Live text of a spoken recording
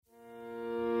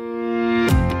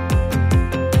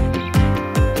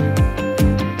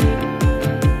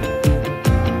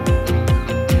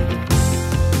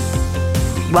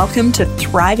Welcome to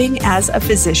Thriving as a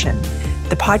Physician,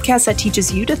 the podcast that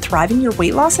teaches you to thrive in your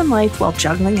weight loss and life while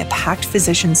juggling a packed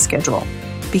physician schedule,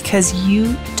 because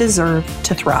you deserve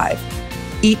to thrive.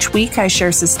 Each week, I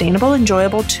share sustainable,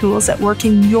 enjoyable tools that work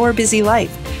in your busy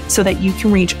life so that you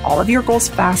can reach all of your goals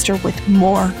faster with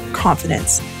more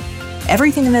confidence.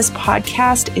 Everything in this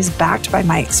podcast is backed by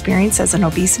my experience as an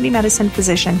obesity medicine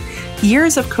physician,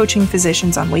 years of coaching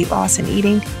physicians on weight loss and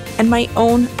eating, and my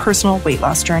own personal weight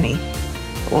loss journey.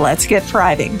 Let's get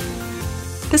thriving.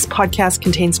 This podcast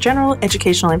contains general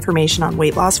educational information on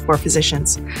weight loss for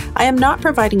physicians. I am not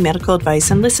providing medical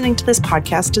advice, and listening to this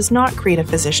podcast does not create a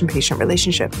physician-patient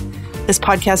relationship. This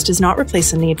podcast does not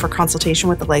replace the need for consultation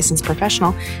with a licensed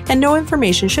professional, and no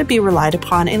information should be relied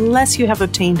upon unless you have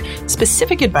obtained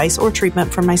specific advice or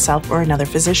treatment from myself or another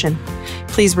physician.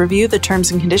 Please review the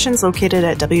terms and conditions located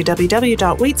at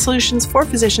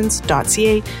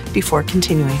www.weightsolutionsforphysicians.ca before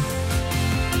continuing.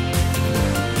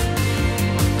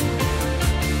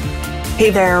 Hey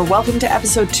there, welcome to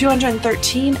episode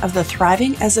 213 of the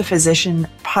Thriving as a Physician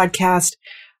podcast,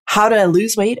 How to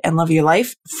Lose Weight and Love Your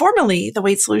Life, formerly the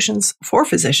Weight Solutions for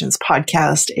Physicians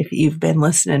podcast, if you've been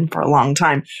listening for a long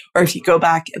time, or if you go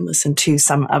back and listen to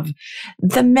some of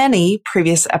the many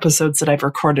previous episodes that I've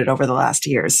recorded over the last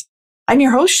years. I'm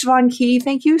your host, Siobhan Key.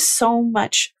 Thank you so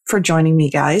much for joining me,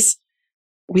 guys.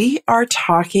 We are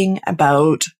talking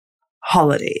about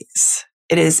holidays.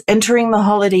 It is entering the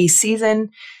holiday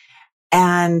season.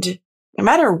 And no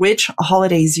matter which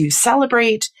holidays you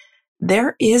celebrate,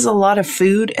 there is a lot of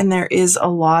food and there is a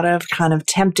lot of kind of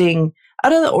tempting,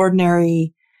 out of the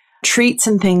ordinary treats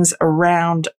and things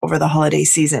around over the holiday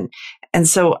season. And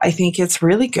so I think it's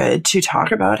really good to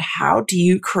talk about how do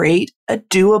you create a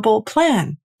doable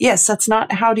plan? Yes, that's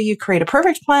not how do you create a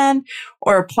perfect plan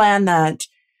or a plan that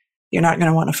you're not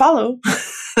going to want to follow.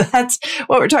 That's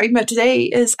what we're talking about today,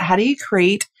 is how do you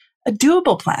create a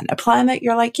doable plan, a plan that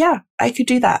you're like, yeah, I could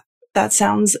do that. That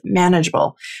sounds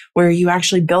manageable, where you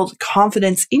actually build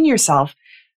confidence in yourself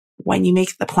when you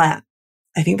make the plan.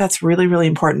 I think that's really, really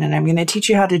important. And I'm going to teach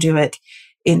you how to do it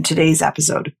in today's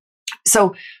episode.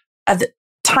 So at the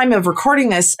time of recording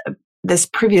this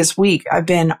previous week, I've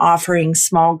been offering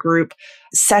small group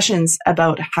sessions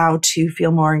about how to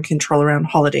feel more in control around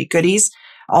holiday goodies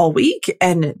all week.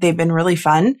 And they've been really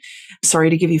fun.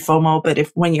 Sorry to give you FOMO, but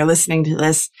when you're listening to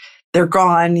this, they're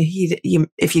gone.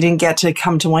 If you didn't get to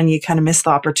come to one, you kind of missed the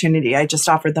opportunity. I just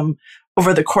offered them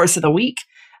over the course of the week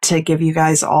to give you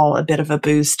guys all a bit of a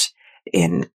boost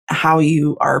in how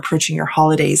you are approaching your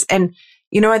holidays. And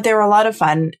you know what? They were a lot of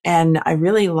fun. And I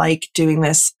really like doing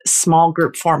this small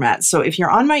group format. So if you're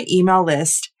on my email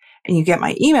list and you get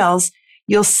my emails,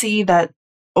 you'll see that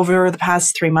over the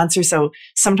past 3 months or so,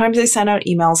 sometimes I send out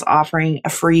emails offering a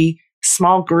free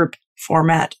small group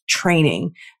format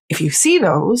training. If you see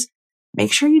those,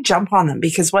 make sure you jump on them,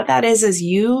 because what that is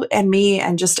you and me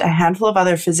and just a handful of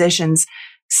other physicians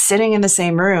sitting in the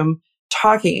same room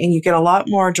talking, and you get a lot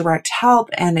more direct help,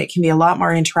 and it can be a lot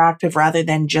more interactive rather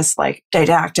than just like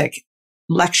didactic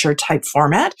lecture type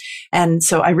format. And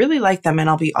so I really like them, and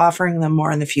I'll be offering them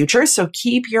more in the future. So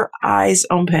keep your eyes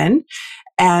open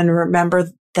and remember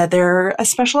that they're a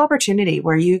special opportunity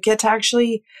where you get to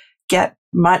actually get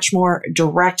much more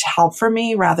direct help from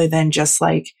me rather than just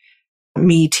like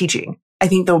me teaching. I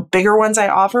think the bigger ones I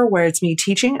offer where it's me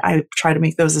teaching, I try to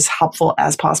make those as helpful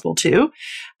as possible too.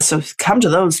 So come to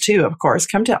those too, of course.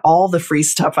 Come to all the free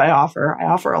stuff I offer. I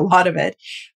offer a lot of it,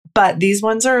 but these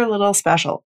ones are a little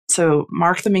special. So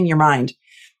mark them in your mind.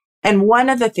 And one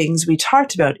of the things we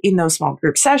talked about in those small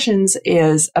group sessions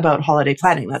is about holiday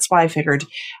planning. That's why I figured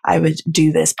I would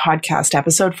do this podcast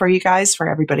episode for you guys, for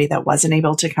everybody that wasn't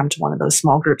able to come to one of those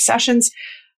small group sessions.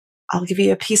 I'll give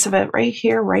you a piece of it right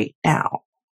here, right now.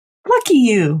 Lucky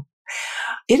you.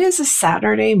 It is a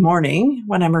Saturday morning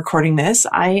when I'm recording this.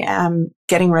 I am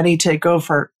getting ready to go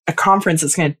for a conference.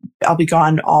 I'll be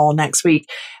gone all next week.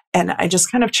 And I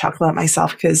just kind of chuckle at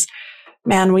myself because,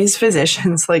 man, we as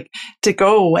physicians, like, to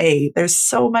go away, there's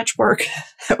so much work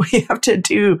that we have to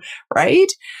do,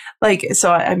 right? Like,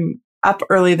 so I'm up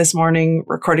early this morning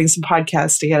recording some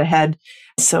podcasts to get ahead,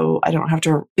 so I don't have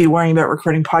to be worrying about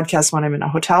recording podcasts when I'm in a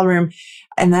hotel room.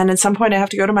 And then at some point I have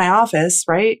to go to my office,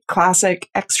 right? Classic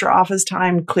extra office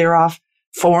time, clear off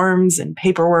forms and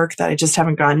paperwork that I just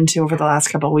haven't gotten to over the last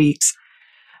couple of weeks.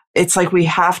 It's like we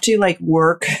have to like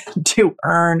work to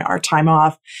earn our time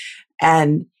off.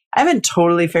 And I haven't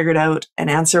totally figured out an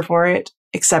answer for it,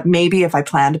 except maybe if I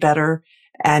planned better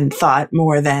and thought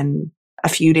more than a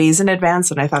few days in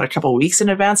advance, and I thought a couple of weeks in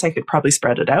advance, I could probably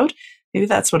spread it out. Maybe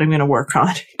that's what I'm going to work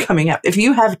on coming up. If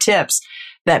you have tips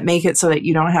that make it so that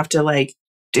you don't have to like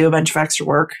do a bunch of extra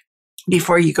work,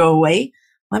 before you go away,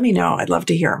 let me know. I'd love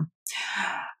to hear them.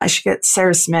 I should get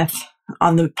Sarah Smith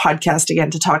on the podcast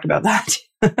again to talk about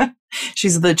that.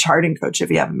 She's the charting coach if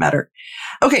you haven't met her.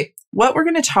 Okay, what we're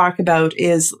going to talk about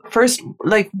is first,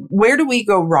 like, where do we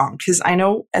go wrong? Because I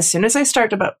know as soon as I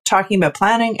start talking about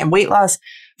planning and weight loss,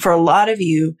 for a lot of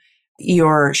you,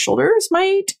 your shoulders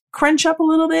might crunch up a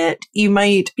little bit. You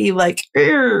might be like,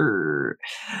 Urgh.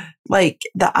 Like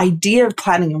the idea of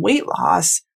planning and weight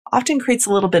loss often creates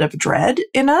a little bit of dread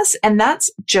in us. And that's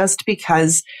just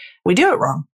because we do it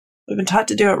wrong. We've been taught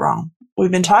to do it wrong.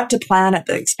 We've been taught to plan at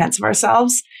the expense of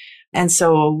ourselves. And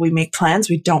so we make plans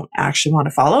we don't actually want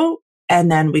to follow. And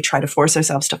then we try to force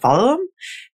ourselves to follow them.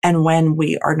 And when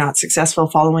we are not successful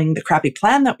following the crappy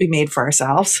plan that we made for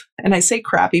ourselves, and I say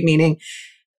crappy meaning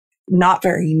not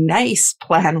very nice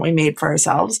plan we made for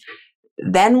ourselves,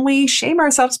 then we shame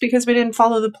ourselves because we didn't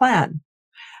follow the plan.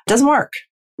 It doesn't work.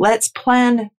 Let's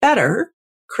plan better,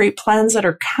 create plans that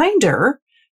are kinder,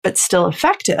 but still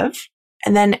effective.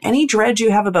 And then any dread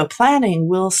you have about planning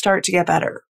will start to get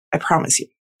better. I promise you.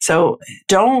 So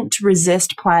don't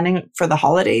resist planning for the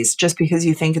holidays just because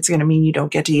you think it's going to mean you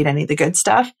don't get to eat any of the good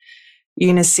stuff. You're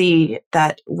going to see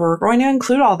that we're going to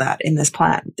include all that in this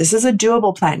plan. This is a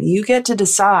doable plan. You get to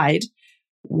decide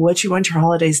what you want your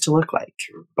holidays to look like.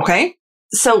 Okay?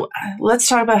 So let's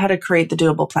talk about how to create the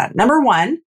doable plan. Number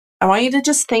one, I want you to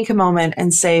just think a moment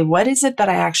and say, what is it that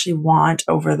I actually want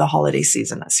over the holiday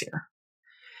season this year?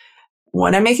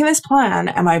 When I'm making this plan,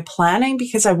 am I planning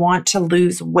because I want to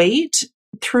lose weight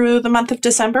through the month of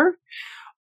December?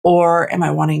 Or am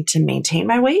I wanting to maintain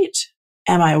my weight?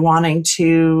 Am I wanting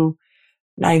to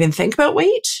not even think about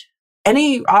weight?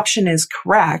 Any option is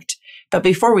correct. But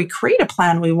before we create a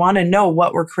plan, we want to know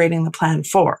what we're creating the plan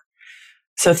for.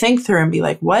 So think through and be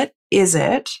like, what is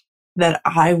it that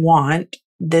I want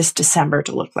this December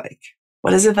to look like?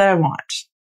 What is it that I want?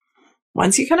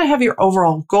 Once you kind of have your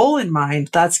overall goal in mind,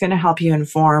 that's going to help you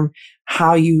inform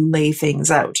how you lay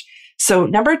things out. So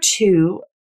number two,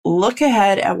 look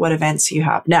ahead at what events you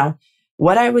have. Now,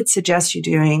 what I would suggest you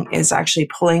doing is actually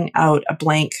pulling out a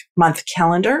blank month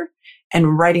calendar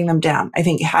and writing them down. I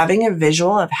think having a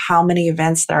visual of how many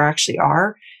events there actually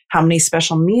are, how many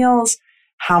special meals,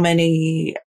 how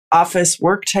many office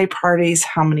work type parties,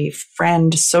 how many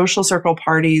friend social circle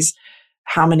parties,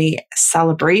 how many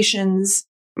celebrations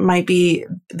might be,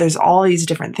 there's all these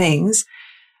different things.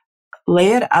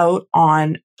 Lay it out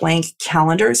on blank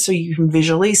calendars so you can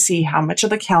visually see how much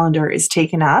of the calendar is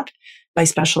taken up by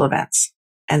special events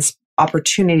and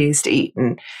opportunities to eat.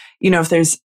 And, if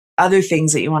there's other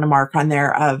things that you want to mark on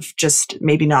there of just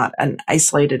maybe not an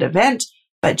isolated event,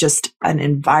 but just an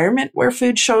environment where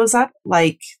food shows up,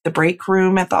 like the break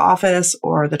room at the office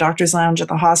or the doctor's lounge at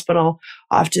the hospital.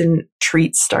 Often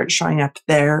treats start showing up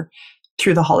there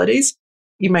through the holidays.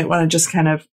 You might want to just kind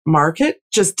of mark it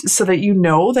just so that you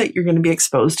know that you're going to be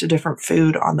exposed to different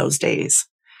food on those days.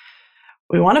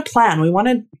 We want to plan. We want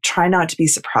to try not to be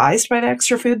surprised by the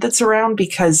extra food that's around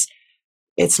because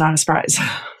it's not a surprise.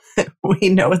 We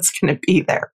know it's going to be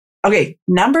there. Okay,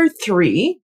 number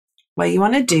three, what you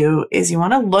want to do is you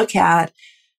want to look at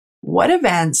what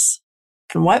events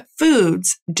and what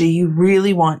foods do you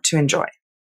really want to enjoy.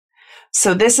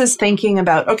 So this is thinking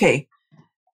about, okay,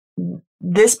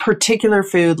 this particular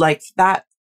food, like that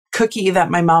cookie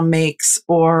that my mom makes,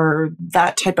 or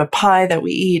that type of pie that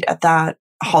we eat at that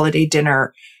holiday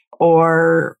dinner,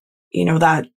 or,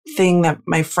 that thing that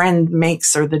my friend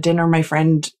makes, or the dinner my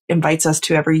friend invites us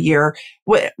to every year,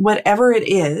 whatever it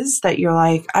is that you're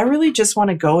like, I really just want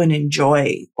to go and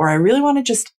enjoy, or I really want to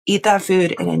just eat that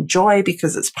food and enjoy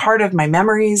because it's part of my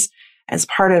memories, as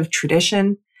part of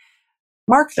tradition.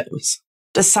 Mark those.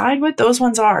 Decide what those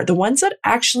ones are, the ones that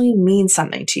actually mean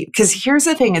something to you. Because here's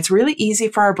the thing, it's really easy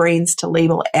for our brains to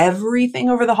label everything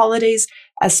over the holidays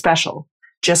as special,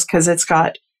 just because it's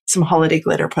got some holiday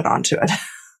glitter put onto it.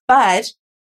 But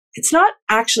it's not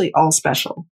actually all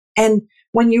special. And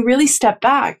when you really step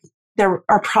back, there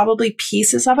are probably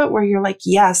pieces of it where you're like,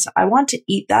 yes, I want to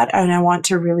eat that and I want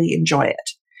to really enjoy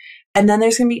it. And then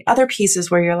there's going to be other pieces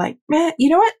where you're like, man, you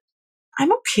know what?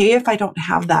 I'm okay if I don't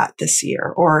have that this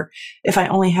year, or if I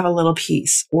only have a little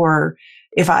piece, or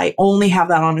if I only have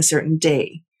that on a certain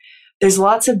day. There's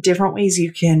lots of different ways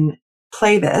you can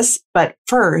play this, but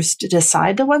first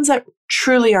decide the ones that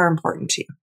truly are important to you.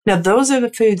 Now, those are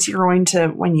the foods you're going to,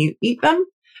 when you eat them,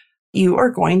 you are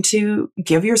going to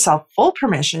give yourself full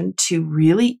permission to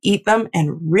really eat them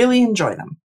and really enjoy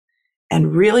them,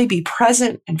 and really be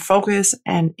present and focus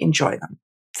and enjoy them.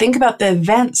 Think about the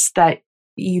events that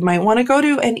you might want to go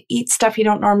to and eat stuff you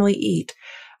don't normally eat.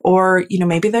 Or,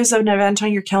 maybe there's an event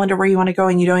on your calendar where you want to go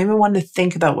and you don't even want to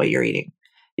think about what you're eating.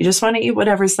 You just want to eat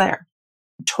whatever's there.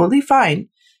 Totally fine.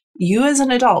 You as an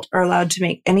adult are allowed to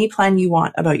make any plan you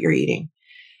want about your eating.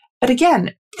 But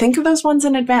again, think of those ones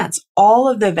in advance. All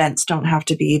of the events don't have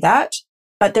to be that,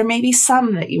 but there may be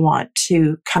some that you want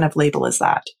to kind of label as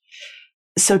that.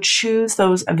 So choose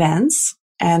those events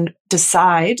and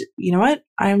decide, you know what,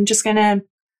 I'm just going to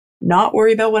not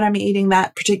worry about what I'm eating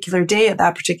that particular day at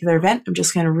that particular event. I'm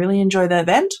just going to really enjoy the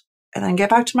event and then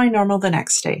get back to my normal the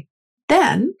next day.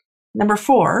 Then number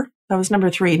 4, that was number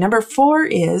 3. Number 4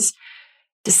 is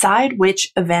decide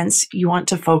which events you want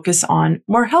to focus on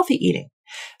more healthy eating.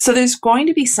 So there's going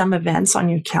to be some events on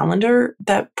your calendar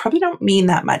that probably don't mean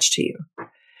that much to you.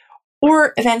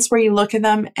 Or events where you look at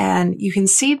them and you can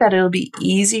see that it'll be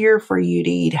easier for you to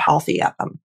eat healthy at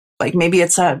them. Like maybe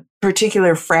it's a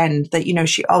particular friend that, you know,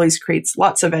 she always creates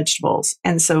lots of vegetables.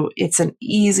 And so it's an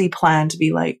easy plan to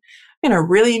be like, I'm going to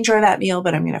really enjoy that meal,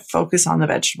 but I'm going to focus on the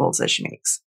vegetables that she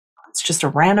makes. It's just a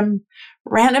random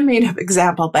made up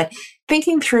example, but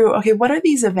thinking through, okay, what are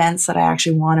these events that I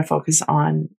actually want to focus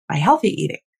on my healthy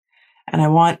eating? And I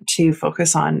want to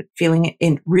focus on really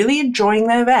enjoying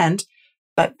the event,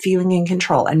 but feeling in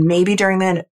control. And maybe during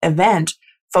the event,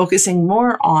 focusing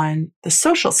more on the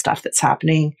social stuff that's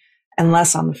happening and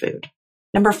less on the food.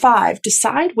 Number 5,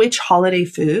 decide which holiday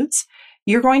foods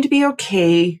you're going to be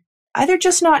okay either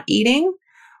just not eating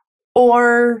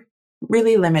or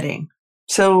really limiting.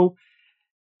 So,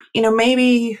 you know,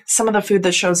 maybe some of the food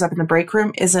that shows up in the break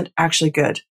room isn't actually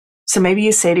good. So maybe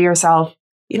you say to yourself,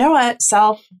 you know what,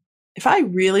 self, if I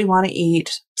really want to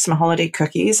eat some holiday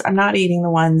cookies, I'm not eating the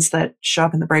ones that show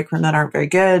up in the break room that aren't very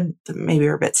good, that maybe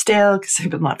are a bit stale because they've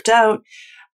been left out.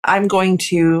 I'm going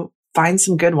to find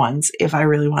some good ones if I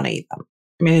really want to eat them.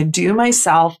 I'm going to do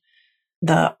myself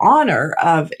the honor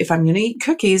of, if I'm going to eat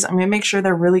cookies, I'm going to make sure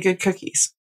they're really good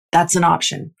cookies. That's an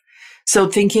option. So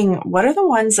thinking, what are the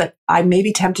ones that I may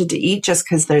be tempted to eat just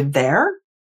because they're there?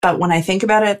 But when I think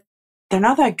about it, they're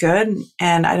not that good.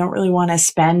 And I don't really want to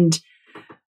spend,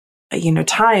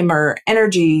 time or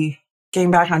energy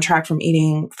getting back on track from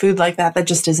eating food like that. That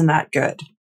just isn't that good.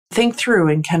 Think through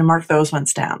and kind of mark those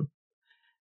ones down.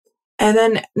 And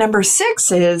then number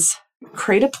 6 is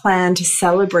create a plan to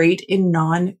celebrate in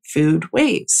non-food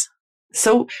ways.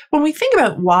 So when we think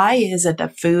about why is it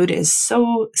that food is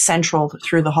so central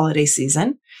through the holiday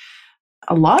season,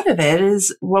 a lot of it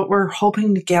is what we're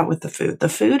hoping to get with the food. The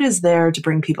food is there to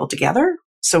bring people together.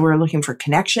 So we're looking for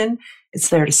connection. It's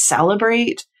there to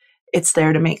celebrate. It's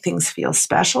there to make things feel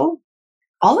special.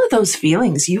 All of those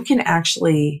feelings you can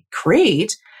actually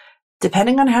create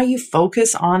depending on how you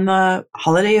focus on the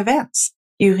holiday events.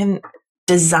 You can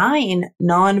design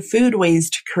non-food ways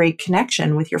to create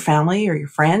connection with your family or your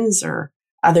friends or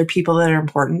other people that are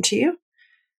important to you.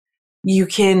 You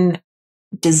can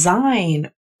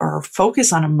design or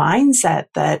focus on a mindset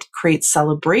that creates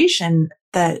celebration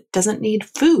that doesn't need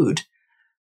food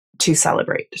to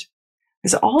celebrate.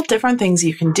 There's all different things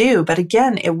you can do, but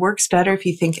again, it works better if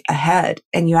you think ahead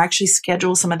and you actually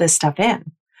schedule some of this stuff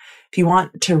in. If you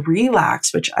want to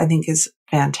relax, which I think is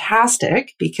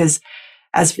fantastic because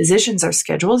as physicians, our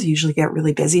schedules usually get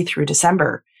really busy through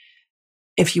December.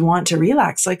 If you want to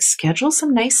relax, schedule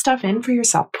some nice stuff in for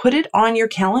yourself. Put it on your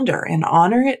calendar and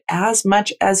honor it as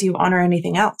much as you honor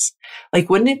anything else.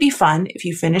 Wouldn't it be fun if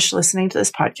you finished listening to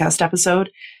this podcast episode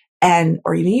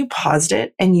or even you paused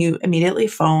it and you immediately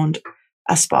phoned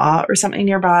a spa or something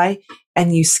nearby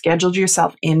and you scheduled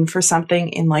yourself in for something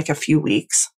in a few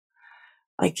weeks?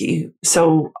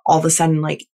 So all of a sudden,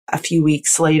 a few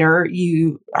weeks later,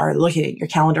 you are looking at your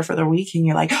calendar for the week and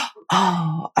you're like,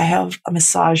 oh, I have a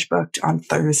massage booked on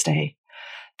Thursday.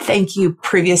 Thank you,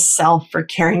 previous self, for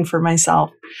caring for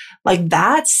myself.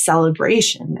 That's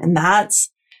celebration and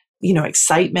that's,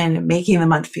 excitement and making the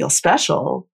month feel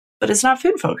special, but it's not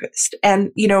food focused.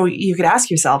 And, you could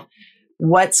ask yourself,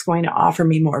 what's going to offer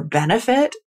me more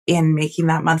benefit in making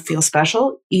that month feel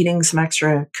special? Eating some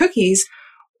extra cookies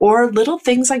or little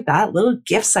things like that, little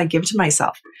gifts I give to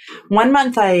myself. One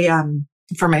month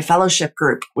for my fellowship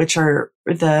group, which are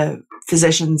the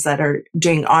physicians that are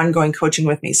doing ongoing coaching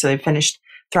with me. So they finished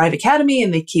Thrive Academy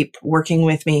and they keep working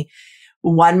with me.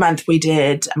 One month we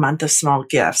did a month of small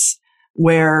gifts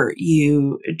where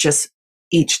you just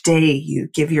each day you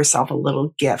give yourself a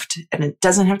little gift, and it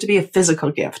doesn't have to be a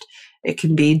physical gift. It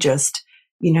can be just,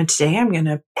 today I'm going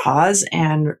to pause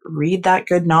and read that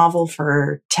good novel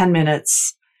for 10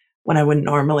 minutes when I wouldn't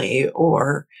normally,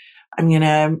 or I'm going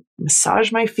to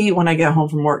massage my feet when I get home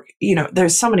from work.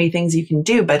 There's so many things you can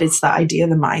do, but it's the idea,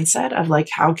 the mindset of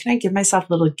how can I give myself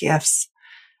little gifts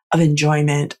of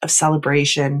enjoyment, of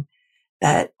celebration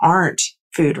that aren't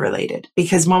food related?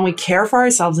 Because when we care for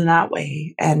ourselves in that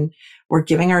way and We're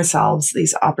giving ourselves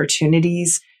these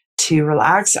opportunities to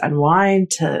relax,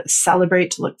 unwind, to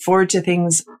celebrate, to look forward to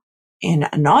things in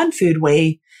a non-food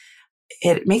way.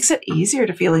 It makes it easier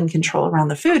to feel in control around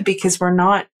the food because we're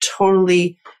not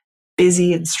totally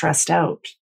busy and stressed out.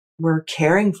 We're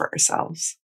caring for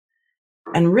ourselves.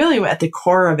 And really at the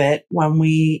core of it, when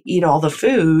we eat all the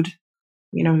food,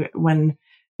 when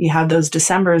you have those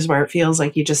Decembers where it feels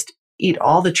like you just eat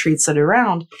all the treats that are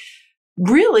around,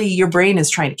 really your brain is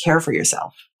trying to care for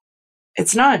yourself.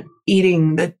 It's not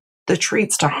eating the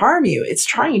treats to harm you. It's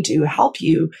trying to help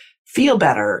you feel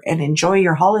better and enjoy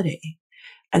your holiday.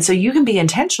 And so you can be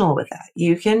intentional with that.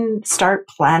 You can start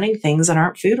planning things that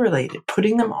aren't food related,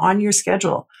 putting them on your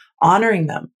schedule, honoring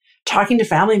them, talking to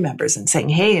family members and saying,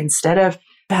 hey, instead of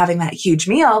having that huge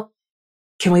meal,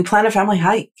 can we plan a family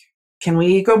hike? Can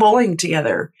we go bowling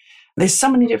together? There's so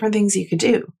many different things you could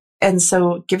do. And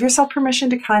so give yourself permission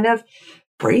to kind of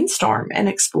brainstorm and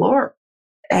explore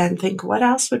and think what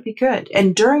else would be good.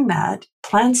 And during that,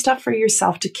 plan stuff for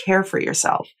yourself to care for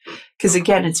yourself. Because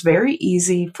again, it's very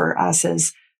easy for us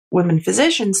as women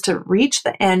physicians to reach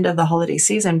the end of the holiday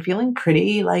season feeling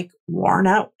pretty worn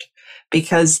out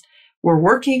because we're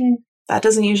working. That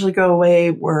doesn't usually go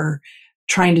away. We're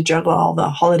trying to juggle all the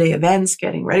holiday events,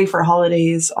 getting ready for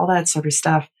holidays, all that sort of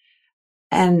stuff.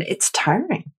 And it's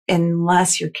tiring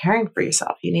unless you're caring for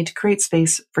yourself. You need to create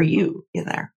space for you in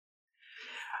there.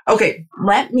 Okay,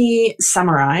 let me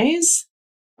summarize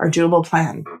our doable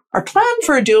plan. Our plan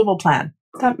for a doable plan.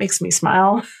 That makes me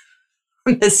smile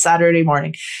this Saturday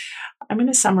morning. I'm going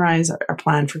to summarize our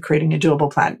plan for creating a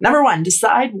doable plan. Number 1,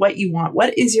 decide what you want.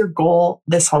 What is your goal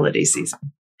this holiday season?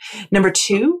 Number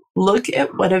 2, look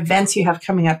at what events you have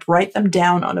coming up. Write them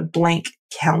down on a blank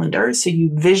calendar so you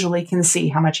visually can see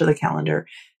how much of the calendar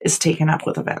is taken up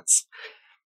with events.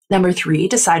 Number 3,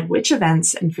 decide which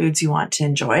events and foods you want to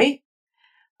enjoy.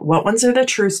 What ones are the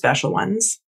true special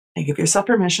ones? And give yourself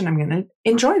permission. I'm going to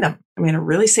enjoy them. I'm going to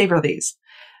really savor these.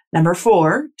 Number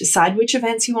 4, decide which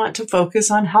events you want to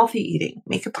focus on healthy eating.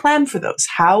 Make a plan for those.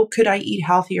 How could I eat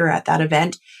healthier at that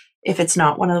event if it's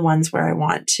not one of the ones where I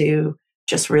want to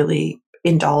just really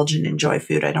indulge and enjoy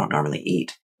food I don't normally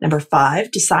eat? Number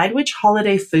 5, decide which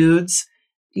holiday foods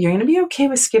you're going to be okay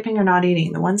with skipping or not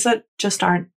eating, the ones that just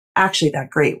aren't actually that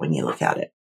great when you look at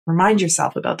it. Remind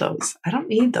yourself about those. I don't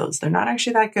need those. They're not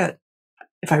actually that good.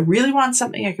 If I really want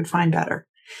something, I could find better.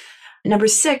 Number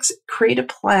 6, create a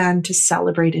plan to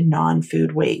celebrate in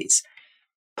non-food ways.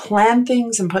 Plan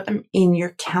things and put them in your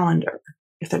calendar.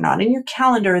 If they're not in your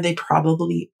calendar, they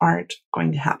probably aren't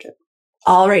going to happen.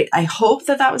 All right. I hope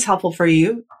that was helpful for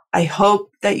you. I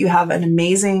hope that you have an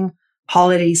amazing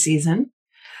holiday season.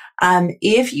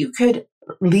 If you could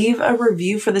leave a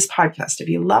review for this podcast. If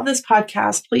you love this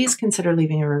podcast, please consider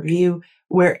leaving a review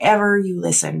wherever you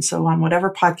listen. So on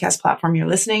whatever podcast platform you're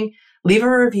listening, leave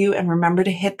a review and remember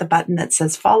to hit the button that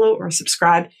says follow or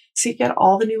subscribe so you get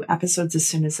all the new episodes as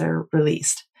soon as they're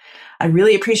released. I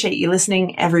really appreciate you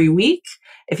listening every week.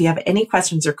 If you have any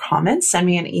questions or comments, send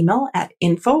me an email at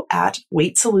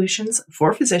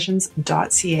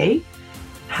info@weightsolutionsforphysicians.ca.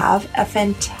 Have a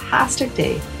fantastic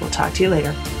day. We'll talk to you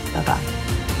later.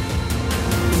 Bye-bye.